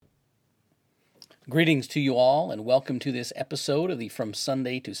Greetings to you all, and welcome to this episode of the From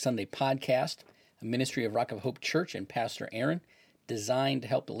Sunday to Sunday podcast, a ministry of Rock of Hope Church and Pastor Aaron, designed to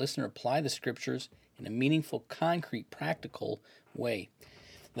help the listener apply the Scriptures in a meaningful, concrete, practical way.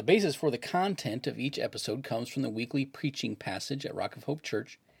 The basis for the content of each episode comes from the weekly preaching passage at Rock of Hope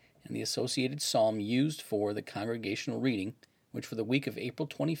Church and the associated psalm used for the congregational reading, which for the week of April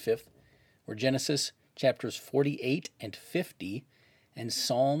 25th were Genesis chapters 48 and 50 and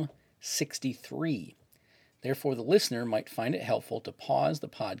Psalm 63. Therefore, the listener might find it helpful to pause the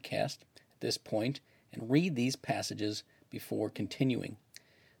podcast at this point and read these passages before continuing.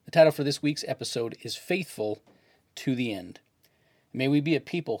 The title for this week's episode is Faithful to the End. May we be a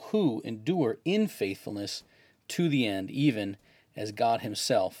people who endure in faithfulness to the end, even as God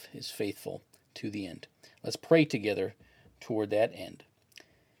Himself is faithful to the end. Let's pray together toward that end.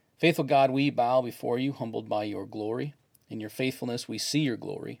 Faithful God, we bow before you, humbled by your glory. In your faithfulness, we see your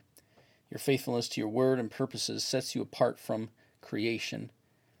glory. Your faithfulness to your word and purposes sets you apart from creation.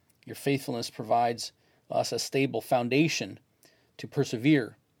 Your faithfulness provides us a stable foundation to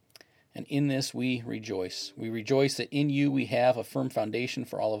persevere. And in this we rejoice. We rejoice that in you we have a firm foundation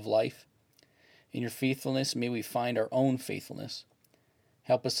for all of life. In your faithfulness, may we find our own faithfulness.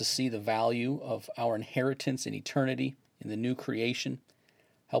 Help us to see the value of our inheritance in eternity, in the new creation.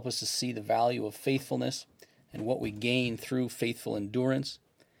 Help us to see the value of faithfulness and what we gain through faithful endurance.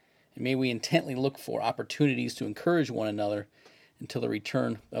 And may we intently look for opportunities to encourage one another until the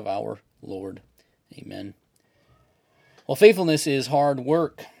return of our Lord. Amen. Well, faithfulness is hard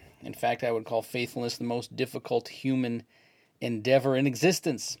work. In fact, I would call faithfulness the most difficult human endeavor in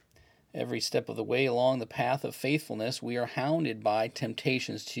existence. Every step of the way along the path of faithfulness, we are hounded by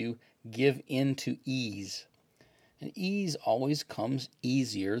temptations to give in to ease. And ease always comes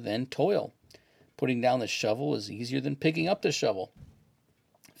easier than toil. Putting down the shovel is easier than picking up the shovel.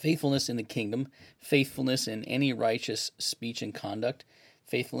 Faithfulness in the kingdom, faithfulness in any righteous speech and conduct,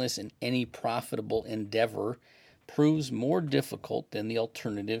 faithfulness in any profitable endeavor proves more difficult than the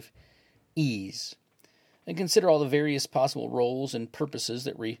alternative, ease. And consider all the various possible roles and purposes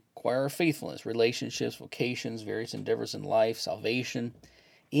that require faithfulness: relationships, vocations, various endeavors in life, salvation.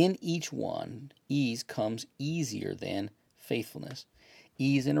 In each one, ease comes easier than faithfulness.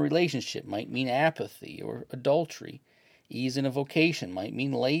 Ease in a relationship might mean apathy or adultery. Ease in a vocation might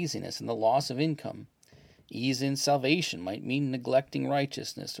mean laziness and the loss of income. Ease in salvation might mean neglecting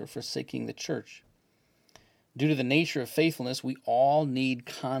righteousness or forsaking the church. Due to the nature of faithfulness, we all need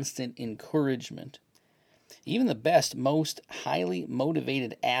constant encouragement. Even the best, most highly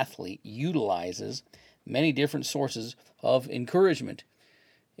motivated athlete utilizes many different sources of encouragement.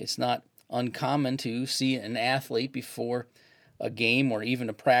 It's not uncommon to see an athlete before a game or even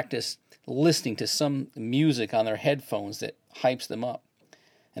a practice listening to some music on their headphones that hypes them up.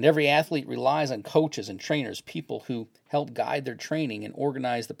 And every athlete relies on coaches and trainers, people who help guide their training and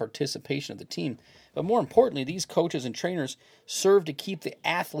organize the participation of the team. But more importantly, these coaches and trainers serve to keep the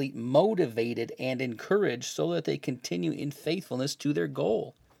athlete motivated and encouraged so that they continue in faithfulness to their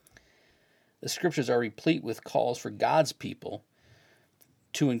goal. The Scriptures are replete with calls for God's people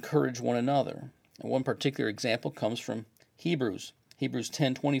to encourage one another. And one particular example comes from Hebrews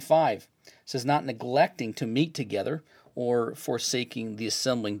 10:25 says, not neglecting to meet together or forsaking the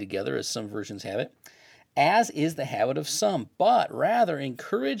assembling together, as some versions have it, as is the habit of some, but rather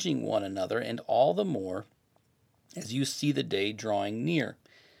encouraging one another, and all the more as you see the day drawing near.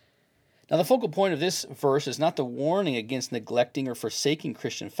 Now, the focal point of this verse is not the warning against neglecting or forsaking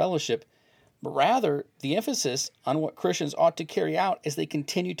Christian fellowship, but rather the emphasis on what Christians ought to carry out as they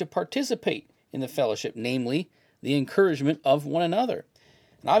continue to participate in the fellowship, namely the encouragement of one another.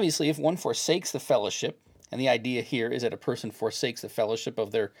 And obviously, if one forsakes the fellowship, and the idea here is that a person forsakes the fellowship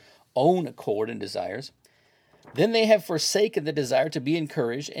of their own accord and desires, then they have forsaken the desire to be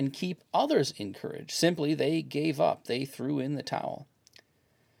encouraged and keep others encouraged. Simply, they gave up. They threw in the towel.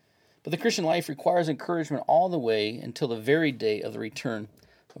 But the Christian life requires encouragement all the way until the very day of the return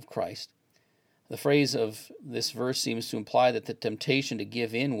of Christ. The phrase of this verse seems to imply that the temptation to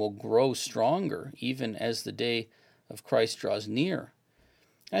give in will grow stronger even as the day of Christ draws near.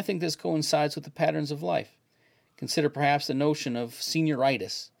 And I think this coincides with the patterns of life. Consider perhaps the notion of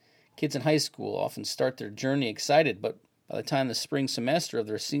senioritis. Kids in high school often start their journey excited, but by the time the spring semester of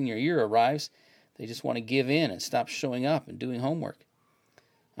their senior year arrives, they just want to give in and stop showing up and doing homework.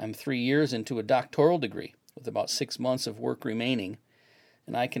 I'm 3 years into a doctoral degree with about 6 months of work remaining,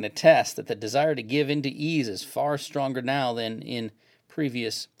 and I can attest that the desire to give in to ease is far stronger now than in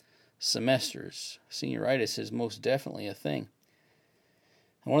previous semesters. Senioritis is most definitely a thing.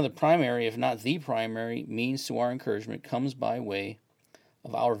 And one of the primary, if not the primary, means to our encouragement comes by way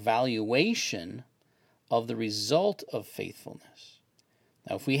of our valuation of the result of faithfulness.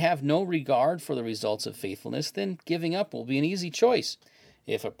 Now, if we have no regard for the results of faithfulness, then giving up will be an easy choice.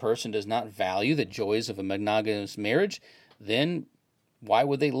 If a person does not value the joys of a monogamous marriage, then why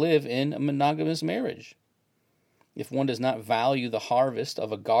would they live in a monogamous marriage? If one does not value the harvest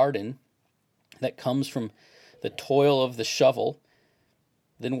of a garden that comes from the toil of the shovel,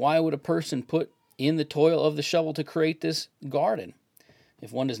 then why would a person put in the toil of the shovel to create this garden?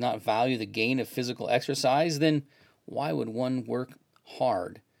 If one does not value the gain of physical exercise, then why would one work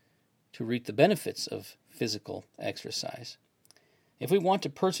hard to reap the benefits of physical exercise? If we want to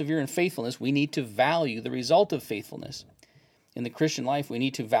persevere in faithfulness, we need to value the result of faithfulness. In the Christian life, we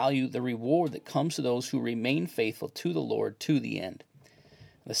need to value the reward that comes to those who remain faithful to the Lord to the end.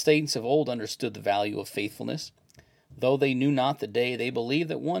 The saints of old understood the value of faithfulness. Though they knew not the day, they believed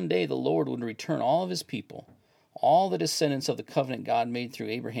that one day the Lord would return all of his people, all the descendants of the covenant God made through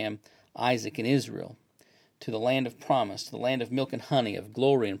Abraham, Isaac, and Israel, to the land of promise, to the land of milk and honey, of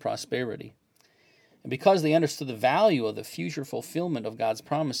glory and prosperity. And because they understood the value of the future fulfillment of God's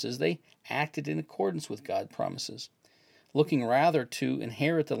promises, they acted in accordance with God's promises, looking rather to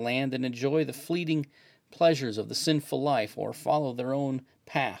inherit the land than enjoy the fleeting pleasures of the sinful life or follow their own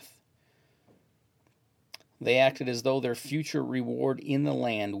path. They acted as though their future reward in the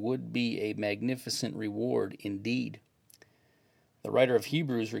land would be a magnificent reward indeed. The writer of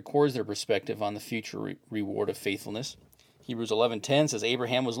Hebrews records their perspective on the future reward of faithfulness. Hebrews 11:10 says,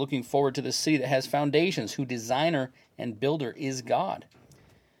 Abraham was looking forward to the city that has foundations, whose designer and builder is God.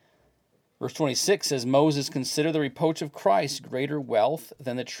 Verse 26 says, Moses considered the reproach of Christ greater wealth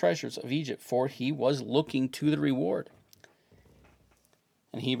than the treasures of Egypt, for he was looking to the reward.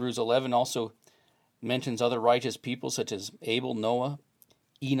 And Hebrews 11 also mentions other righteous people such as Abel, Noah,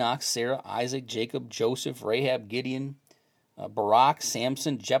 Enoch, Sarah, Isaac, Jacob, Joseph, Rahab, Gideon, Barak,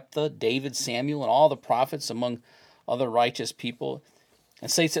 Samson, Jephthah, David, Samuel, and all the prophets among other righteous people, and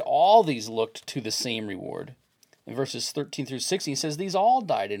states that all these looked to the same reward. In verses 13 through 16, he says, These all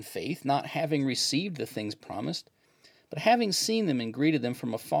died in faith, not having received the things promised, but having seen them and greeted them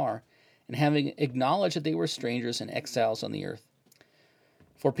from afar, and having acknowledged that they were strangers and exiles on the earth.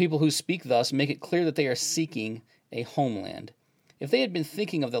 For people who speak thus make it clear that they are seeking a homeland. If they had been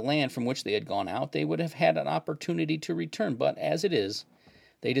thinking of the land from which they had gone out, they would have had an opportunity to return. But as it is,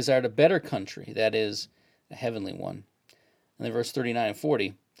 they desired a better country, that is, a heavenly one. And then verse 39 and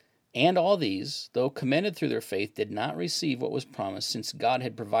 40, And all these, though commended through their faith, did not receive what was promised, since God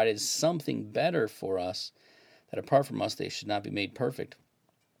had provided something better for us, that apart from us they should not be made perfect.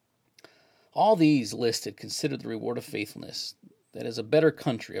 All these listed considered the reward of faithfulness, that is a better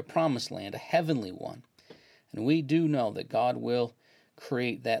country, a promised land, a heavenly one. And we do know that God will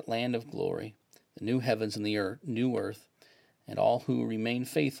create that land of glory, the new heavens and the new earth, and all who remain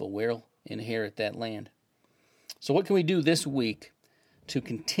faithful will inherit that land. So what can we do this week to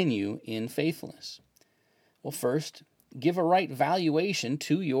continue in faithfulness? Well, first, give a right valuation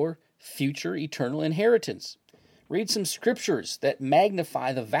to your future eternal inheritance. Read some scriptures that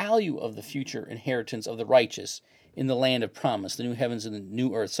magnify the value of the future inheritance of the righteous in the land of promise, the new heavens and the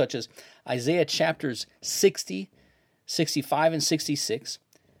new earth, such as Isaiah chapters 60, 65, and 66,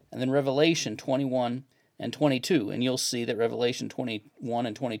 and then Revelation 21 and 22. And you'll see that Revelation 21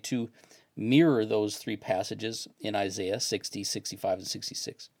 and 22 mirror those three passages in Isaiah 60, 65, and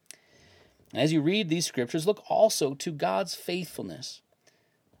 66. And as you read these scriptures, look also to God's faithfulness,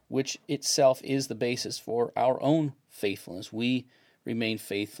 which itself is the basis for our own faithfulness. We remain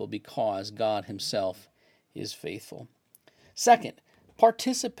faithful because God himself is faithful. Second,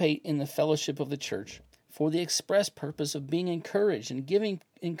 participate in the fellowship of the church for the express purpose of being encouraged and giving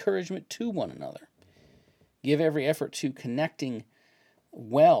encouragement to one another. Give every effort to connecting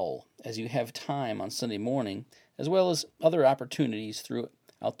well as you have time on Sunday morning, as well as other opportunities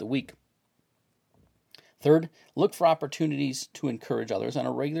throughout the week. Third, look for opportunities to encourage others on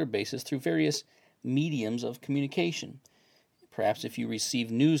a regular basis through various mediums of communication. Perhaps if you receive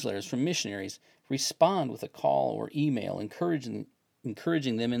newsletters from missionaries, respond with a call or email encouraging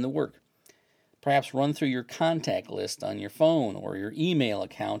them in the work. Perhaps run through your contact list on your phone or your email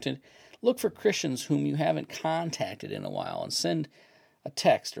account and look for Christians whom you haven't contacted in a while and send a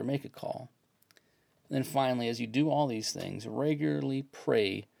text or make a call. And then finally, as you do all these things, regularly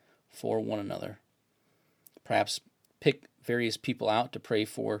pray for one another. Perhaps pick various people out to pray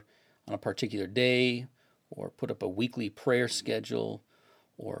for on a particular day, or put up a weekly prayer schedule,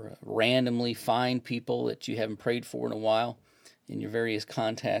 or randomly find people that you haven't prayed for in a while in your various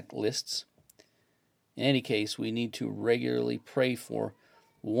contact lists. In any case, we need to regularly pray for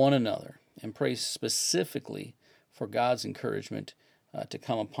one another and pray specifically for God's encouragement to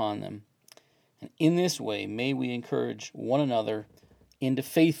come upon them. And in this way, may we encourage one another into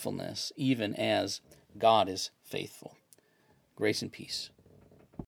faithfulness, even as God is faithful. Grace and peace.